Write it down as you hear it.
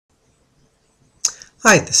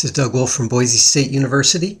Hi, this is Doug Wolf from Boise State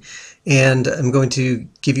University, and I'm going to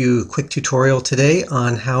give you a quick tutorial today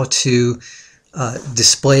on how to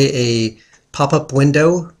display a pop-up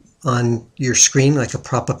window on your screen, like a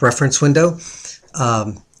pop-up reference window,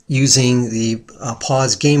 using the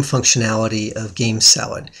PauseGame functionality of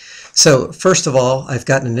GameSalad. So first of all, I've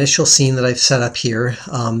got an initial scene that I've set up here.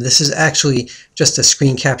 This is actually just a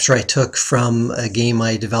screen capture I took from a game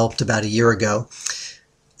I developed about a year ago.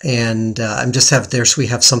 And I'm just have it there so we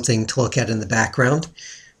have something to look at in the background.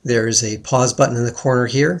 There's a pause button in the corner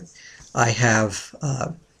here. I have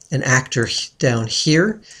an actor down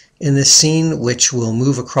here in this scene which will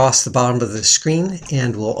move across the bottom of the screen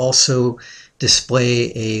and will also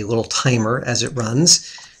display a little timer as it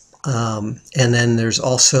runs. And then there's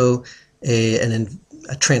also a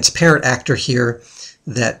transparent actor here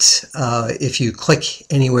that if you click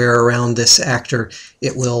anywhere around this actor,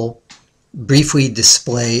 it will briefly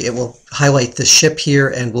display, it will highlight the ship here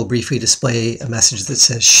and will briefly display a message that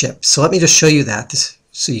says ship. So let me just show you that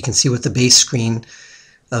so you can see what the base screen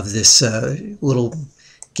of this little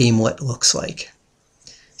gamelet looks like.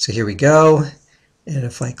 So here we go, and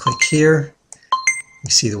if I click here, you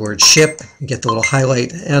see the word ship, you get the little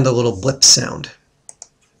highlight and a little blip sound.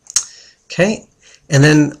 Okay, and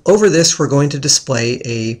then over this we're going to display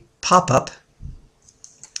a pop-up.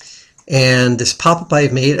 And this pop-up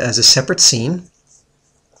I've made as a separate scene.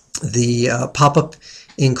 The pop-up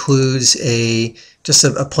includes just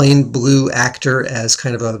a plain blue actor as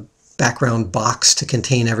kind of a background box to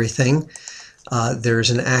contain everything. There's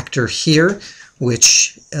an actor here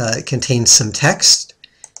which contains some text,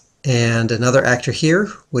 and another actor here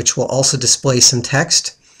which will also display some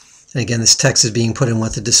text. And again, this text is being put in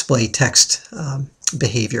with the display text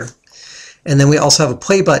behavior. And then we also have a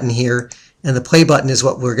play button here, and the play button is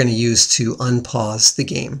what we're going to use to unpause the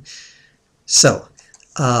game. So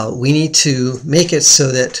we need to make it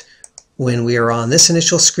so that when we are on this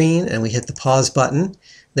initial screen and we hit the pause button,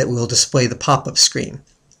 that will display the pop-up screen.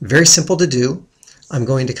 Very simple to do. I'm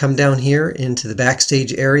going to come down here into the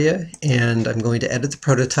backstage area and I'm going to edit the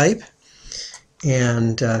prototype.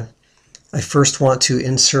 And I first want to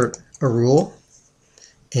insert a rule,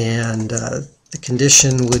 and the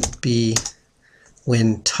condition would be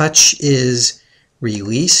when touch is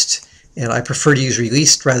released, and I prefer to use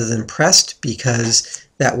released rather than pressed, because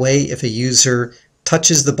that way if a user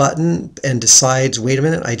touches the button and decides, wait a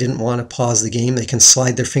minute, I didn't want to pause the game, they can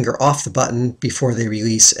slide their finger off the button before they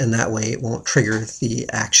release, and that way it won't trigger the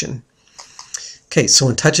action. Okay, so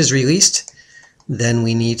when touch is released, then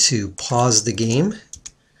we need to pause the game.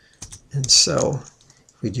 And so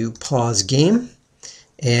we do pause game,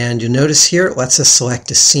 and you'll notice here it lets us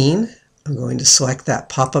select a scene. I'm going to select that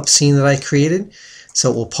pop-up scene that I created,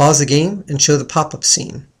 so it will pause the game and show the pop-up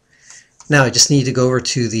scene. Now I just need to go over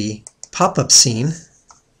to the pop-up scene,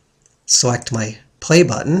 select my play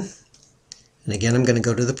button, and again I'm going to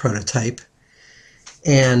go to the prototype,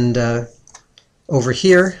 and over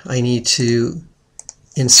here I need to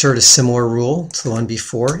insert a similar rule to the one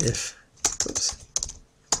before.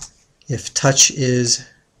 If touch is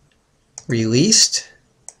released,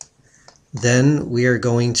 then we are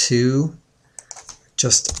going to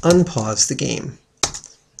just unpause the game.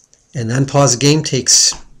 And unpause the game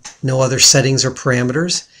takes no other settings or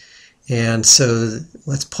parameters. And so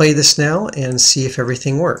let's play this now and see if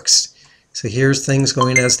everything works. So here's things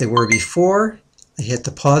going as they were before. I hit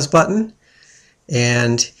the pause button,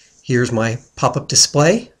 and here's my pop-up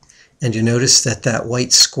display. And you notice that that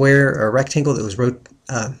white square or rectangle that was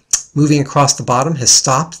moving across the bottom has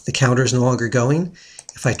stopped. The counter is no longer going.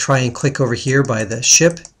 If I try and click over here by the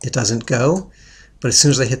ship, it doesn't go. But as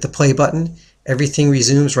soon as I hit the play button, everything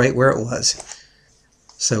resumes right where it was.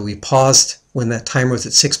 So we paused when that timer was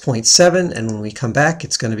at 6.7, and when we come back,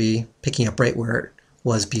 it's going to be picking up right where it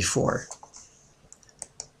was before.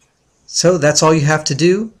 So that's all you have to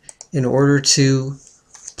do in order to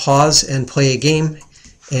pause and play a game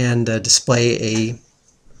and display a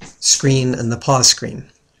screen in the pause screen.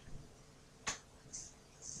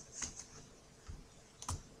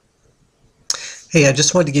 Hey, I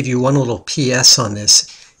just wanted to give you one little PS on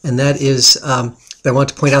this, and that is that I want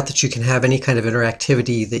to point out that you can have any kind of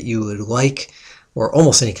interactivity that you would like, or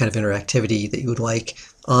almost any kind of interactivity that you would like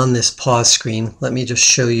on this pause screen. Let me just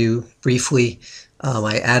show you briefly.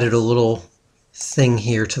 I added a little thing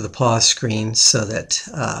here to the pause screen so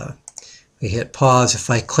that we hit pause. If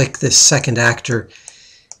I click this second actor,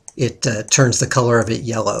 it turns the color of it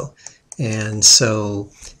yellow. And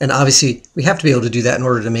so, and obviously we have to be able to do that in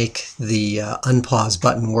order to make the unpause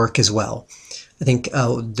button work as well. I think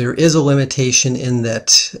there is a limitation in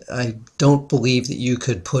that I don't believe that you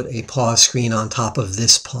could put a pause screen on top of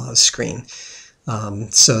this pause screen.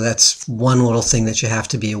 So that's one little thing that you have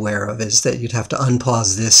to be aware of, is that you'd have to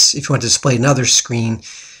unpause this. If you want to display another screen,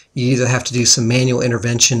 you either have to do some manual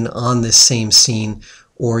intervention on this same scene,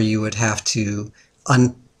 or you would have to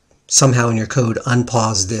somehow in your code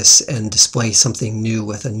unpause this and display something new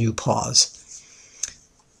with a new pause.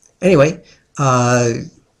 Anyway,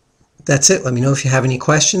 that's it. Let me know if you have any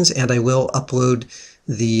questions, and I will upload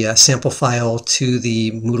the sample file to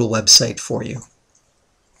the Moodle website for you.